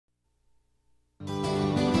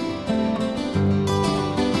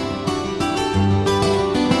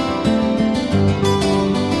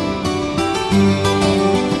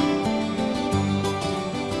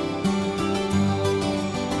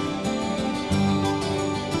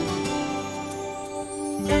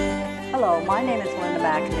My name is Linda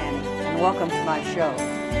McAnany, and welcome to my show.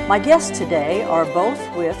 My guests today are both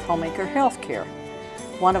with Homemaker Healthcare,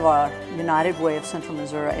 one of our United Way of Central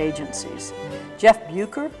Missouri agencies. Jeff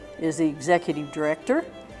Buker is the Executive Director,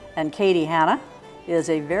 and Katie Hanna is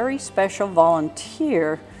a very special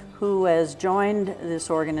volunteer who has joined this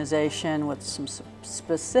organization with some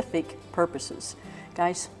specific purposes.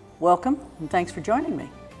 Guys, welcome, and thanks for joining me.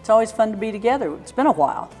 It's always fun to be together. It's been a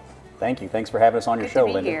while. Thank you. Thanks for having us on your show,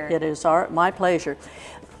 Linda. Here. It is my pleasure.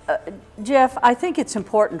 Jeff, I think it's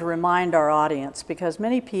important to remind our audience because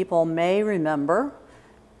many people may remember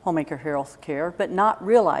Homemaker Healthcare but not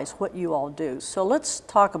realize what you all do. So let's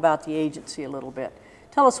talk about the agency a little bit.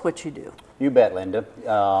 Tell us what you do. You bet, Linda.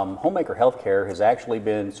 Homemaker Healthcare has actually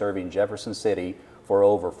been serving Jefferson City for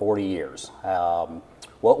over 40 years.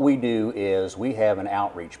 What we do is we have an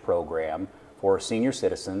outreach program for senior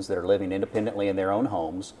citizens that are living independently in their own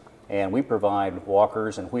homes, and we provide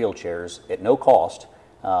walkers and wheelchairs at no cost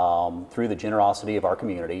through the generosity of our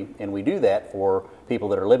community. And we do that for people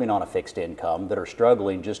that are living on a fixed income, that are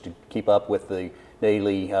struggling just to keep up with the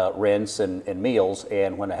daily rents and meals.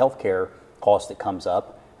 And when a healthcare cost that comes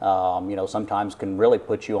up, sometimes can really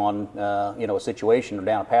put you on, a situation or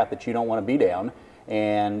down a path that you don't want to be down.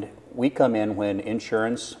 And we come in when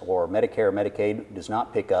insurance or Medicare or Medicaid does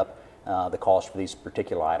not pick up the cost for these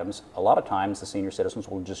particular items. A lot of times the senior citizens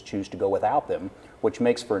will just choose to go without them, which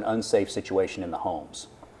makes for an unsafe situation in the homes.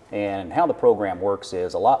 And how the program works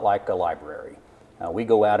is a lot like a library. We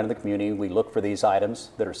go out into the community, we look for these items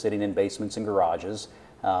that are sitting in basements and garages.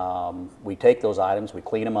 We take those items, we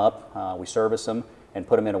clean them up, we service them, and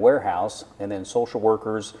put them in a warehouse, and then social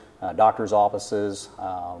workers, doctors' offices,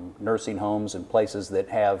 nursing homes, and places that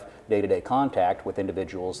have day-to-day contact with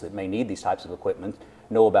individuals that may need these types of equipment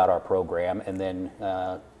know about our program, and then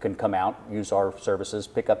can come out, use our services,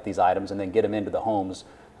 pick up these items, and then get them into the homes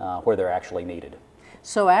where they're actually needed.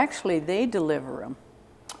 So actually they deliver them.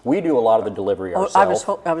 We do a lot of the delivery ourselves.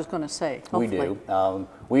 I was going to say, hopefully. We do.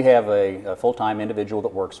 We have a full-time individual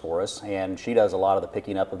that works for us, and she does a lot of the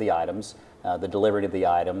picking up of the items, the delivery of the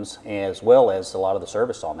items, as well as a lot of the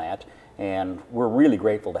service on that. And we're really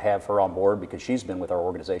grateful to have her on board because she's been with our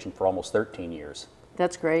organization for almost 13 years.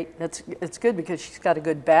 That's great. It's good because she's got a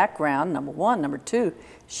good background, number one. Number two,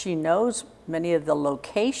 she knows many of the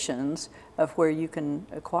locations of where you can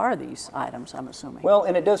acquire these items, I'm assuming. Well,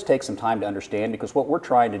 and it does take some time to understand because what we're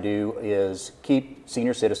trying to do is keep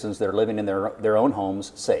senior citizens that are living in their own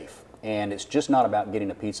homes safe. And it's just not about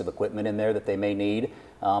getting a piece of equipment in there that they may need.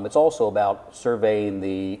 It's also about surveying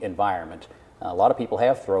the environment. A lot of people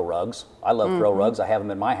have throw rugs. I love throw rugs. I have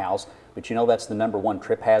them in my house. But you know that's the #1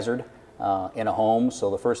 trip hazard in a home.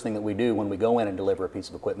 So the first thing that we do when we go in and deliver a piece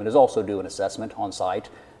of equipment is also do an assessment on site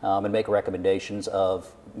and make recommendations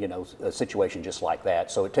of a situation just like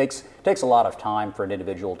that. So it takes a lot of time for an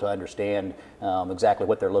individual to understand exactly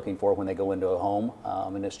what they're looking for when they go into a home.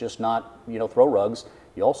 And it's just not throw rugs.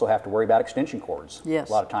 You also have to worry about extension cords. Yes.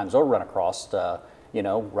 A lot of times they'll run across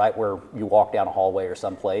right where you walk down a hallway or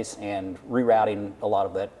someplace, and rerouting a lot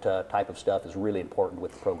of that type of stuff is really important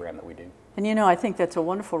with the program that we do. And I think that's a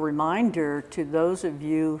wonderful reminder to those of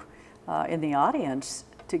you in the audience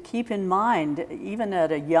to keep in mind, even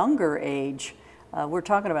at a younger age, we're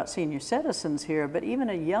talking about senior citizens here, but even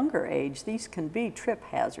at a younger age, these can be trip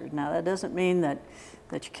hazard. Now that doesn't mean that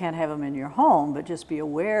you can't have them in your home, but just be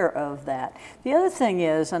aware of that. The other thing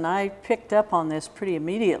is, and I picked up on this pretty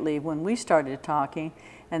immediately when we started talking,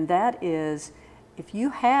 and that is if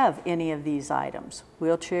you have any of these items,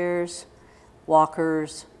 wheelchairs,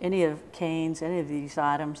 walkers, any of canes, any of these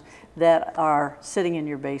items that are sitting in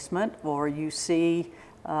your basement or you see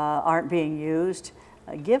aren't being used,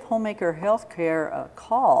 give Homemaker Healthcare a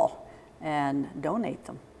call and donate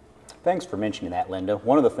them. Thanks for mentioning that, Linda.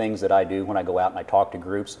 One of the things that I do when I go out and I talk to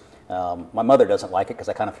groups, my mother doesn't like it because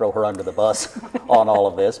I kind of throw her under the bus on all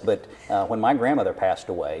of this, but when my grandmother passed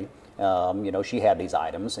away, she had these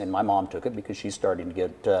items, and my mom took it because she's starting to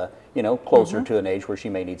get, closer to an age where she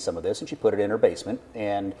may need some of this, and she put it in her basement.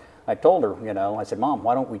 And I told her, I said, Mom,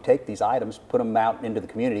 why don't we take these items, put them out into the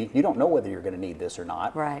community? You don't know whether you're going to need this or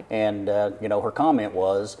not. Right. And, her comment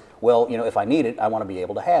was, well, if I need it, I want to be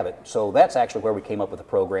able to have it. So that's actually where we came up with a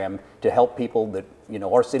program to help people that,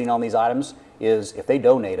 are sitting on these items, is if they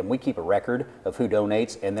donate them, we keep a record of who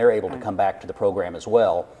donates, and they're able to come back to the program as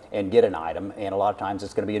well and get an item. And a lot of times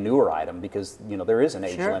it's going to be a newer item because, there is an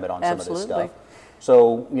age limit on some of this stuff.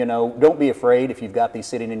 So, don't be afraid if you've got these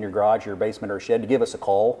sitting in your garage, your basement, or shed to give us a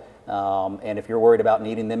call. And if you're worried about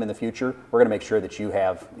needing them in the future, we're going to make sure that you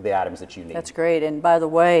have the items that you need. That's great. And by the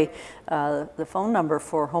way, the phone number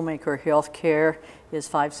for Homemaker Healthcare is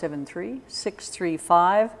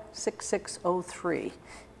 573-635-6603.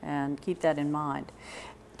 And keep that in mind.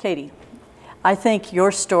 Katie, I think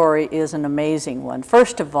your story is an amazing one.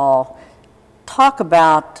 First of all, talk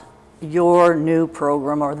about your new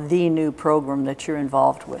program or the new program that you're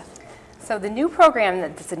involved with. So the new program,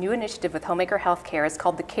 that's a new initiative with Homemaker Healthcare, is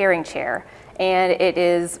called the Caring Chair, and it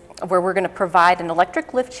is where we're going to provide an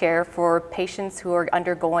electric lift chair for patients who are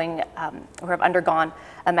who have undergone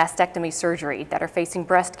a mastectomy surgery that are facing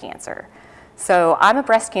breast cancer. So I'm a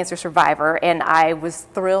breast cancer survivor, and I was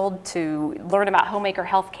thrilled to learn about Homemaker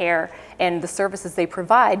Healthcare and the services they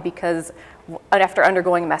provide, because after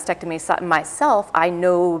undergoing a mastectomy myself, I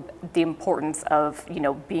know the importance of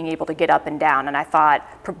being able to get up and down, and I thought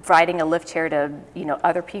providing a lift chair to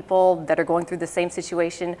other people that are going through the same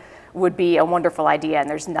situation would be a wonderful idea, and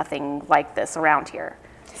there's nothing like this around here.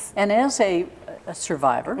 And as a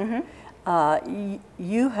survivor,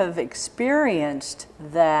 you have experienced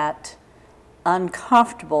that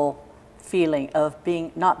uncomfortable feeling of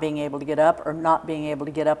not being able to get up or not being able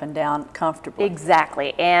to get up and down comfortably.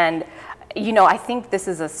 Exactly. And I think this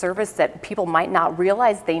is a service that people might not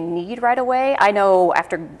realize they need right away. I know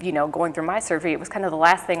after going through my surgery, it was kind of the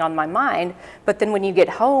last thing on my mind, but then when you get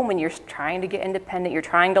home and you're trying to get independent, you're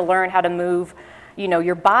trying to learn how to move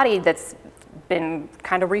your body that's been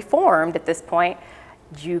kind of reformed at this point,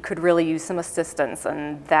 you could really use some assistance,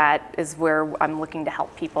 and that is where I'm looking to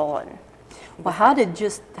help people. And well, how did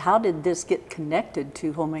this get connected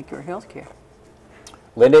to Homemaker Healthcare?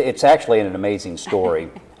 Linda, it's actually an amazing story.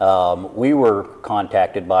 We were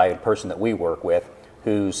contacted by a person that we work with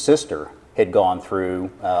whose sister had gone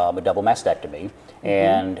through a double mastectomy,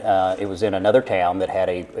 and it was in another town that had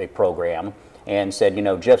a program, and said,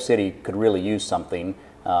 Jeff City could really use something.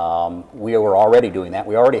 We were already doing that.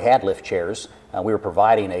 We already had lift chairs. We were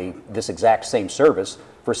providing this exact same service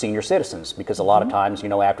for senior citizens, because a lot of times,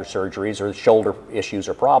 after surgeries or shoulder issues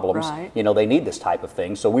or problems, right, they need this type of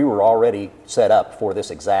thing. So we were already set up for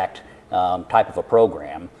this exact type of a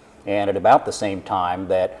program. And at about the same time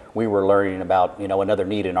that we were learning about, another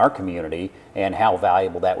need in our community and how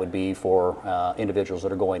valuable that would be for individuals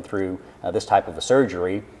that are going through this type of a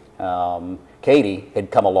surgery, Katie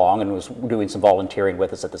had come along and was doing some volunteering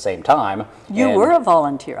with us at the same time. You were a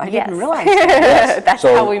volunteer. I Yes. didn't realize that. Yes. That's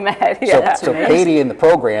how we met. Yeah. So Katie and the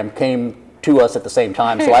program came to us at the same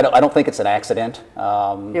time. So I don't think it's an accident.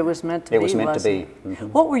 It was meant to be. It was meant to be.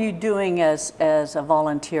 What were you doing as a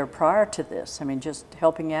volunteer prior to this? I mean, just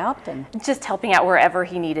helping out and Just helping out wherever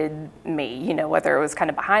he needed me, whether it was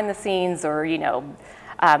kind of behind the scenes or,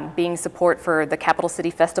 being support for the Capital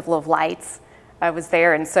City Festival of Lights. I was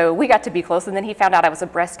there, and so we got to be close, and then he found out I was a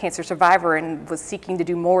breast cancer survivor and was seeking to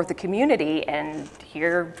do more with the community, and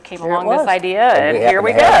here came along this idea, and here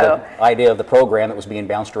we go. The idea of the program that was being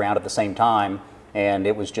bounced around at the same time, and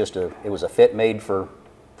it was just it was a fit made for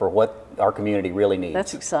what our community really needs.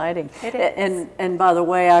 that's exciting. It is. And by the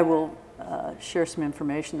way, I will share some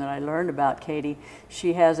information that I learned about Katie.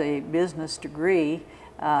 She has a business degree.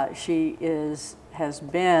 She has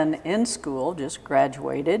been in school, just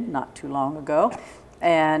graduated not too long ago,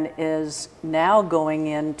 and is now going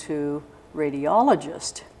into radiology,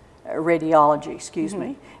 excuse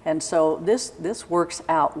me. And so this works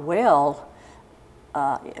out well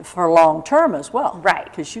for long term as well. Right.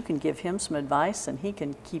 Because you can give him some advice and he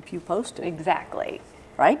can keep you posted. Exactly.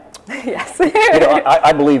 Right? Yes.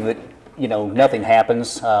 I believe that nothing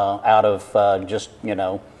happens out of just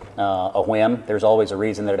a whim. There's always a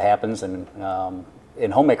reason that it happens, and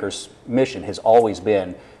Homemaker's mission has always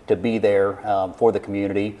been to be there for the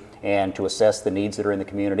community and to assess the needs that are in the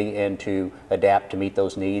community and to adapt to meet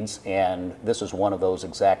those needs. And this is one of those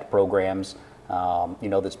exact programs,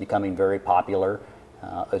 that's becoming very popular,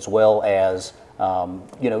 as well as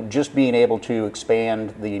just being able to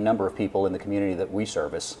expand the number of people in the community that we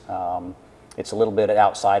service. It's a little bit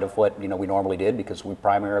outside of what we normally did, because we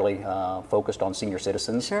primarily focused on senior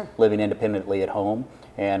citizens Sure. living independently at home.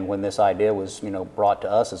 And when this idea was brought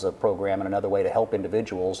to us as a program and another way to help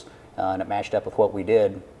individuals, and it matched up with what we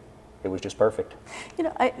did, it was just perfect.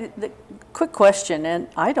 The quick question, and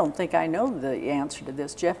I don't think I know the answer to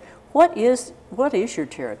this, Jeff. What is your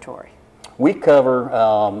territory? We cover,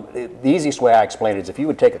 the easiest way I explain it is if you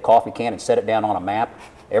would take a coffee can and set it down on a map,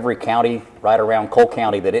 every county right around Cole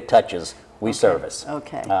County that it touches, we service.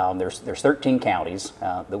 Okay. There's 13 counties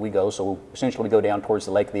that we go, so essentially we go down towards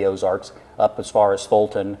the Lake of the Ozarks, up as far as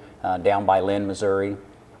Fulton, down by Lynn, Missouri,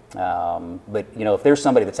 But if there's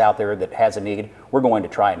somebody that's out there that has a need, we're going to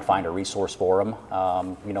try and find a resource for them.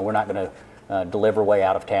 We're not going to deliver way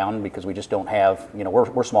out of town because we just don't have,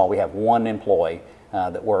 we're small. We have one employee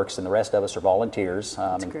that works, and the rest of us are volunteers,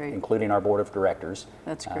 including our board of directors.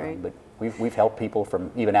 That's great. But we've helped people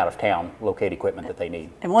from even out of town locate equipment that they need.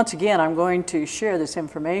 And once again, I'm going to share this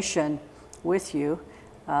information with you.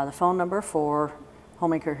 The phone number for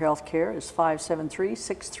Homemaker Healthcare is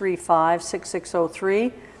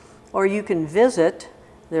 573-635-6603, or you can visit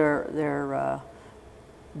their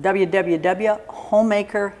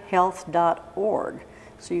www.homemakerhealth.org.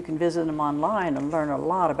 So you can visit them online and learn a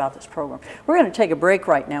lot about this program. We're going to take a break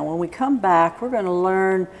right now. When we come back, we're going to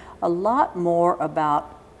learn a lot more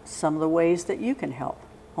about some of the ways that you can help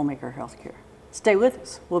Homemaker Healthcare. Stay with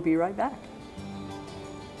us. We'll be right back.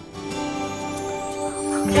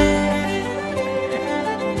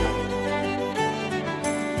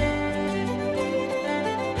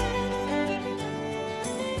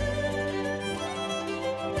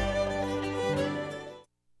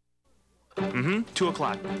 Mm-hmm. 2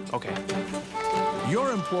 o'clock. Okay.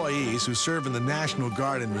 Your employees who serve in the National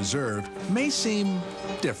Guard and Reserve may seem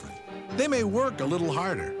different. They may work a little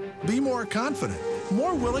harder, be more confident,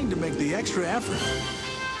 more willing to make the extra effort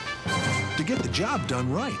to get the job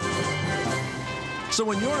done right. So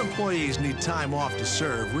when your employees need time off to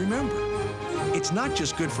serve, remember, it's not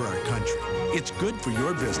just good for our country, it's good for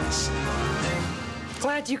your business.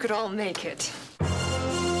 Glad you could all make it.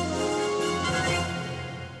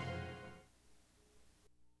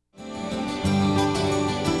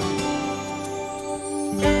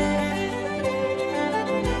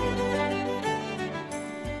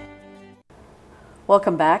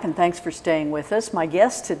 Welcome back, and thanks for staying with us. My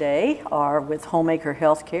guests today are with Homemaker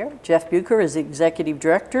Healthcare. Jeff Buker is the Executive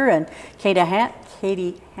Director, and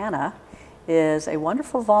Katie Hanna is a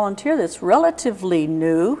wonderful volunteer that's relatively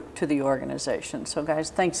new to the organization. So guys,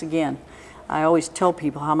 thanks again. I always tell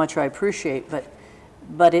people how much I appreciate, but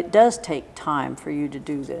it does take time for you to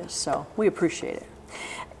do this, so we appreciate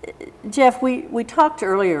it. Jeff, we talked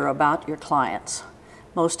earlier about your clients.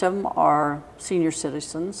 Most of them are senior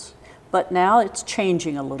citizens, but now it's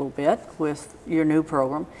changing a little bit with your new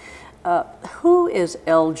program. Who is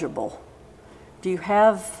eligible? Do you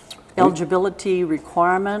have eligibility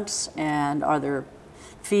requirements, and are there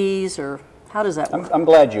fees, or how does that work? I'm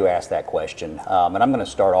glad you asked that question, and I'm going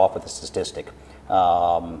to start off with a statistic.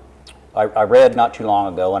 I read not too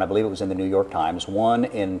long ago, and I believe it was in the New York Times, 1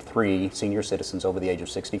 in 3 senior citizens over the age of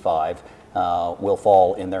 65 will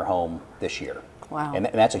fall in their home this year. Wow. And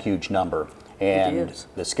that's a huge number. And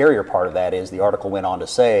the scarier part of that is the article went on to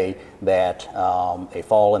say that a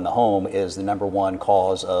fall in the home is the #1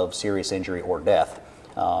 cause of serious injury or death,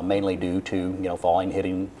 mainly due to falling,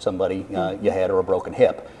 hitting somebody your head, or a broken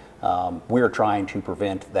hip. We're trying to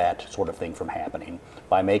prevent that sort of thing from happening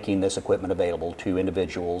by making this equipment available to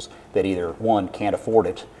individuals that either, one, can't afford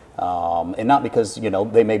it, and not because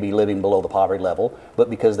they may be living below the poverty level, but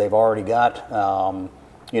because they've already got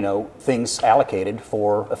things allocated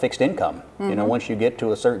for a fixed income. Once you get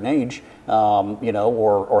to a certain age,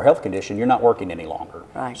 or health condition, you're not working any longer.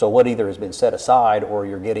 Right. So what either has been set aside or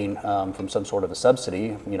you're getting from some sort of a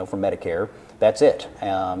subsidy, from Medicare, that's it.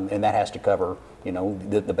 And that has to cover,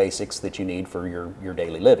 the basics that you need for your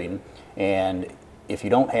daily living. And if you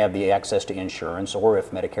don't have the access to insurance, or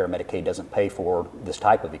if Medicare or Medicaid doesn't pay for this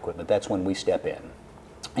type of equipment, that's when we step in.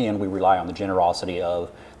 And we rely on the generosity of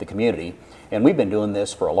the community. And we've been doing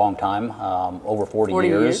this for a long time, over 40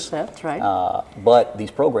 years. That's right. But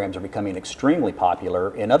these programs are becoming extremely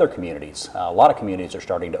popular in other communities. A lot of communities are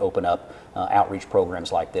starting to open up outreach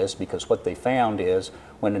programs like this, because what they found is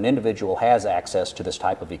when an individual has access to this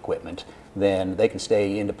type of equipment, then they can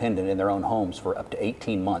stay independent in their own homes for up to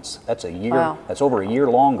 18 months. That's a year. Wow. That's over a year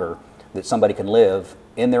longer that somebody can live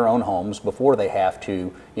in their own homes before they have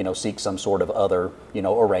to, seek some sort of other,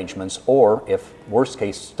 arrangements, or if worst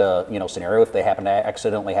case, scenario, if they happen to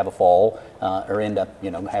accidentally have a fall or end up,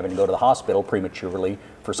 having to go to the hospital prematurely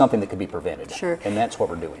for something that could be prevented. Sure. And that's what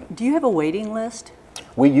we're doing. Do you have a waiting list?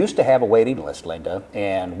 We used to have a waiting list, Linda,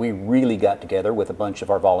 and we really got together with a bunch of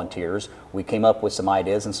our volunteers. We came up with some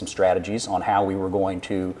ideas and some strategies on how we were going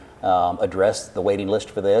to address the waiting list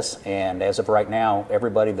for this, and as of right now,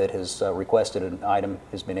 everybody that has requested an item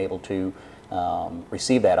has been able to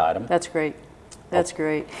receive that item. That's great. That's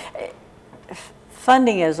great.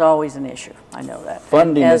 Funding is always an issue. I know that.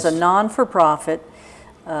 Funding as is a non-for-profit,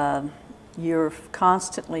 you're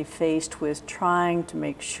constantly faced with trying to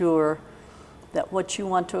make sure that what you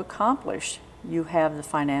want to accomplish, you have the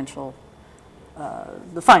finances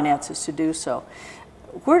to do so.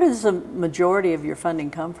 Where does the majority of your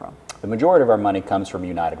funding come from? The majority of our money comes from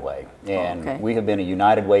United Way, and okay. we have been a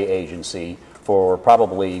United Way agency for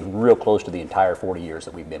probably real close to the entire 40 years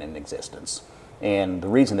that we've been in existence. And the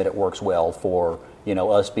reason that it works well for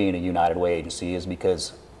us being a United Way agency is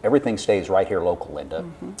because everything stays right here local, Linda.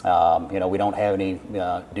 We don't have any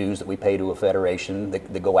dues that we pay to a federation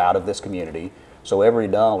that go out of this community. So every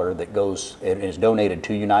dollar that goes and is donated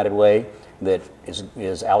to United Way that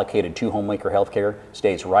is allocated to Homemaker Healthcare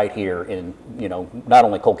stays right here in not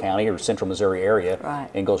only Cole County or Central Missouri area, right.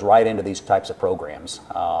 and goes right into these types of programs.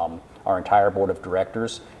 Our entire board of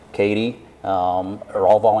directors, Katie, are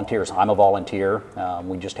all volunteers. I'm a volunteer.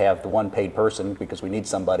 We just have the one paid person because we need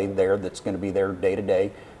somebody there that's going to be there day to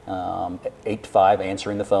day, 8 to 5,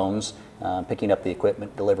 answering the phones, picking up the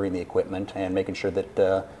equipment, delivering the equipment, and making sure that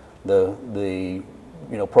the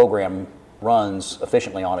program runs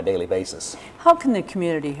efficiently on a daily basis. How can the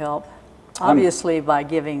community help? Obviously by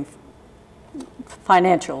giving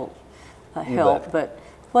financial help, but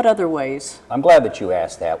what other ways? I'm glad that you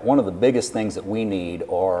asked that. One of the biggest things that we need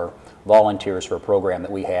are volunteers for a program that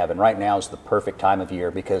we have, and right now is the perfect time of year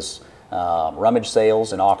because rummage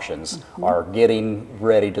sales and auctions are getting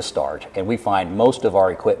ready to start, and we find most of our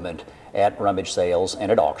equipment at rummage sales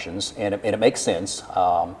and at auctions, and it makes sense.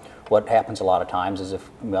 What happens a lot of times is if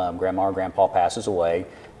grandma or grandpa passes away,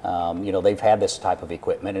 they've had this type of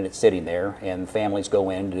equipment and it's sitting there, and families go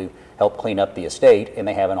in to help clean up the estate, and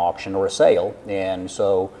they have an auction or a sale. And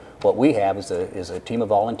so what we have is a team of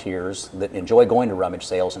volunteers that enjoy going to rummage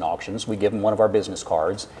sales and auctions. We give them one of our business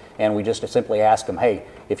cards, and we just simply ask them, hey,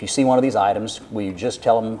 if you see one of these items, will you just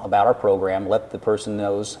tell them about our program, let the person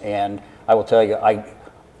knows. And I will tell you,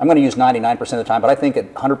 I'm going to use 99% of the time, but I think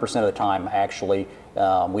at 100% of the time, actually,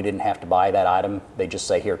 we didn't have to buy that item. They just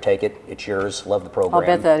say, here, take it, it's yours, love the program. I'll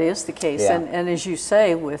bet that is the case. Yeah. And as you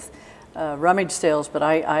say, with rummage sales, but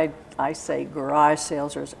I say garage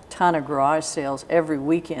sales, there's a ton of garage sales every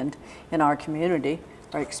weekend in our community,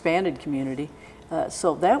 our expanded community.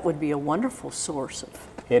 So that would be a wonderful source of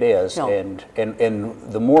It is, help. and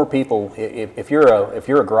the more people, if you're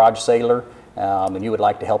a garage sailor, and you would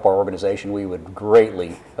like to help our organization, we would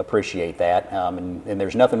greatly appreciate that. And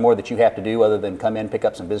there's nothing more that you have to do other than come in, pick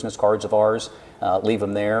up some business cards of ours, leave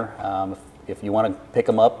them there. If you want to pick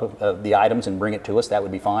them up, the items, and bring it to us, that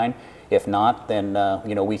would be fine. If not, then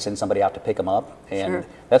we send somebody out to pick them up, and Sure.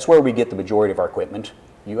 that's where we get the majority of our equipment.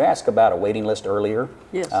 You asked about a waiting list earlier.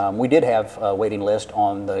 Yes. We did have a waiting list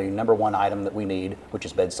on the #1 item that we need, which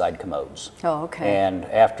is bedside commodes. Oh, okay. And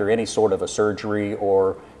after any sort of a surgery,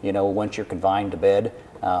 or once you're confined to bed,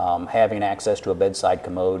 having access to a bedside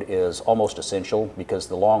commode is almost essential, because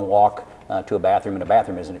the long walk to a bathroom, and a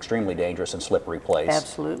bathroom is an extremely dangerous and slippery place.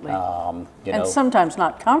 Absolutely. You And know, sometimes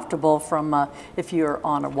not comfortable from if you're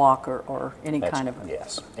on a walker or any kind of.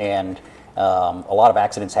 Yes, and a lot of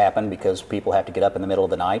accidents happen because people have to get up in the middle of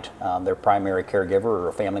the night. Their primary caregiver or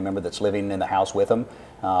a family member that's living in the house with them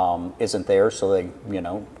isn't there, so they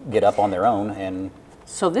get up on their own. And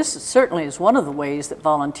So this certainly is one of the ways that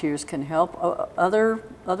volunteers can help.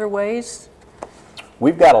 Other ways?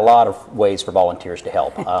 we've got a lot of ways for volunteers to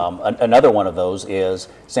help. Another one of those is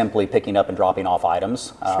simply picking up and dropping off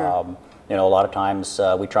items. Sure. A lot of times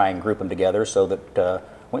we try and group them together so that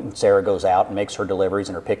when Sarah goes out and makes her deliveries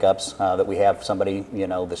and her pickups, that we have somebody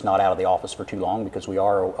that's not out of the office for too long, because we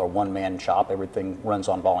are a one-man shop. Everything runs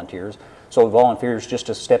on volunteers. So volunteers just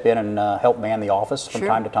to step in and help man the office from Sure.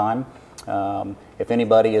 time to time. If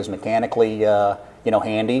anybody is mechanically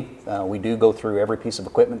handy, we do go through every piece of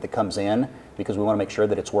equipment that comes in, because we want to make sure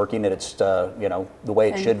that it's working, that it's the way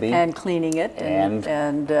it should be. And cleaning it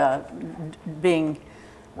and being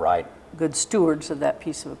Right. good stewards of that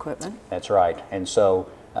piece of equipment. That's right. And so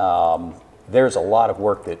there's a lot of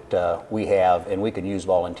work that we have, and we can use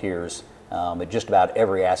volunteers at just about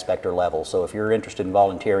every aspect or level. So if you're interested in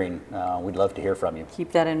volunteering, we'd love to hear from you.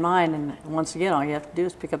 Keep that in mind, and once again, all you have to do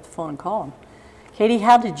is pick up the phone and call them. Katie,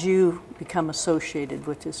 how did you become associated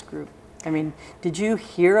with this group? I mean, did you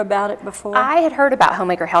hear about it before? I had heard about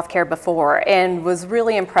Homemaker Healthcare before and was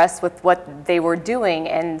really impressed with what they were doing.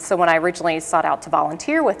 And so when I originally sought out to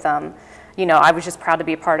volunteer with them, I was just proud to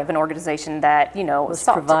be a part of an organization that,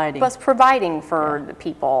 Was providing for the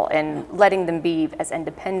people and letting them be as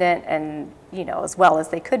independent and, as well as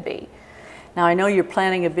they could be. Now, I know you're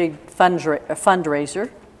planning a big fundraiser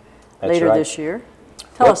That's later right. this year.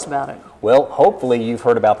 Tell us about it. Well, hopefully you've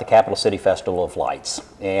heard about the Capital City Festival of Lights,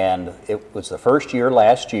 and it was the first year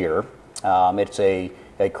last year. It's a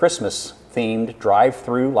Christmas-themed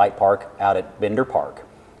drive-through light park out at Bender Park,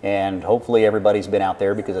 and hopefully everybody's been out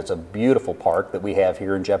there, because it's a beautiful park that we have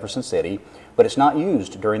here in Jefferson City, but it's not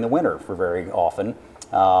used during the winter for very often.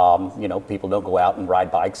 You know, people don't go out and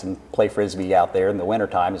ride bikes and play Frisbee out there in the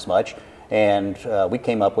wintertime as much. And we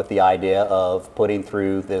came up with the idea of putting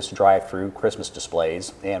through this drive-through Christmas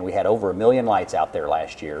displays, and we had over 1 million lights out there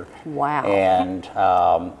last year. Wow. And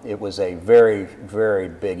it was a very, very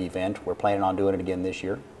big event. We're planning on doing it again this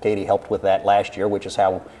year. Katie helped with that last year, which is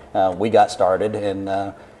how we got started.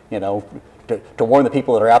 And, you know, to warn the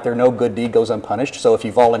people that are out there, no good deed goes unpunished. So if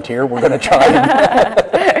you volunteer, we're going to try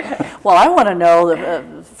and Well, I want to know,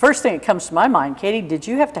 the first thing that comes to my mind, Katie, did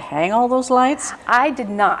you have to hang all those lights? I did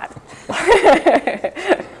not.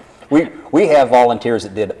 We have volunteers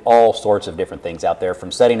that did all sorts of different things out there,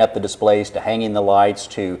 from setting up the displays to hanging the lights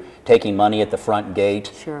to taking money at the front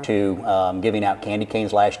gate. Sure. To giving out candy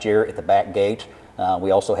canes last year at the back gate. We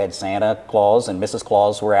also had Santa Claus and Mrs.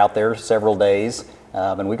 Claus were out there several days.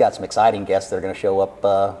 And we got some exciting guests that are going to show up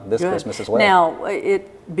this Good. Christmas as well. Now,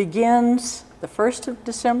 it begins the 1st of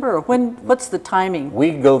December, or what's the timing?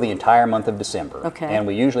 We go the entire month of December. Okay. And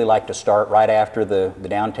we usually like to start right after the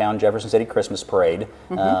downtown Jefferson City Christmas Parade.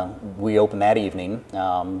 We open that evening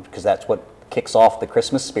because that's what kicks off the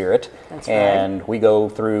Christmas spirit. That's right. And we go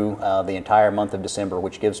through the entire month of December,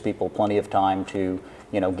 which gives people plenty of time to,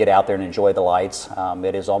 you know, get out there and enjoy the lights.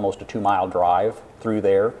 It is almost a 2-mile drive through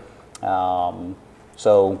there.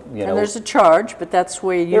 So, you know. And there's a charge, but that's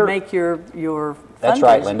where you make your That's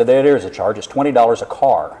right, fundraising. Linda. There is a charge. It's $20 a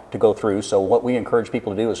car to go through. So what we encourage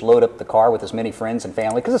people to do is load up the car with as many friends and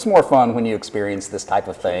family, because it's more fun when you experience this type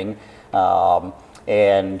of thing.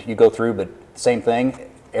 And you go through, but same thing.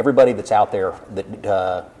 Everybody that's out there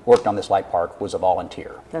that worked on this light park was a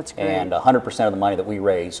volunteer. That's great. And 100% of the money that we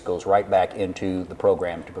raise goes right back into the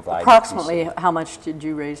program to provide. Approximately how much did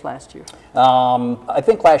you raise last year? I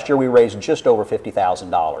think last year we raised just over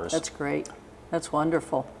 $50,000. That's great. That's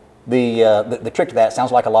wonderful. The trick to that,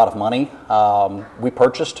 sounds like a lot of money. We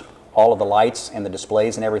purchased all of the lights and the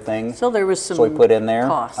displays and everything. So there was some So we put in there.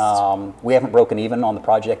 costs. We haven't broken even on the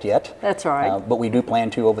project yet. That's all right. But we do plan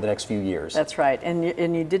to over the next few years. That's right. And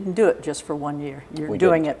you didn't do it just for 1 year. You're We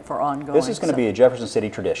doing didn't. it for ongoing. This is going to be a Jefferson City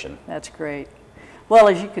tradition. That's great. Well,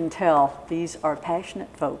 as you can tell, these are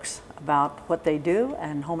passionate folks about what they do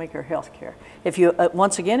and Homemaker Healthcare. If you,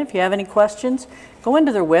 once again, if you have any questions, go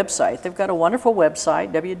into their website. They've got a wonderful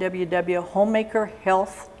website,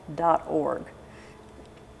 www.homemakerhealth.org.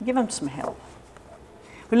 Give them some help.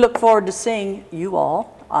 We look forward to seeing you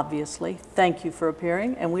all, obviously. Thank you for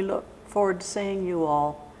appearing, and we look forward to seeing you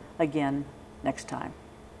all again next time.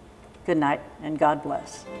 Good night, and God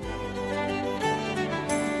bless.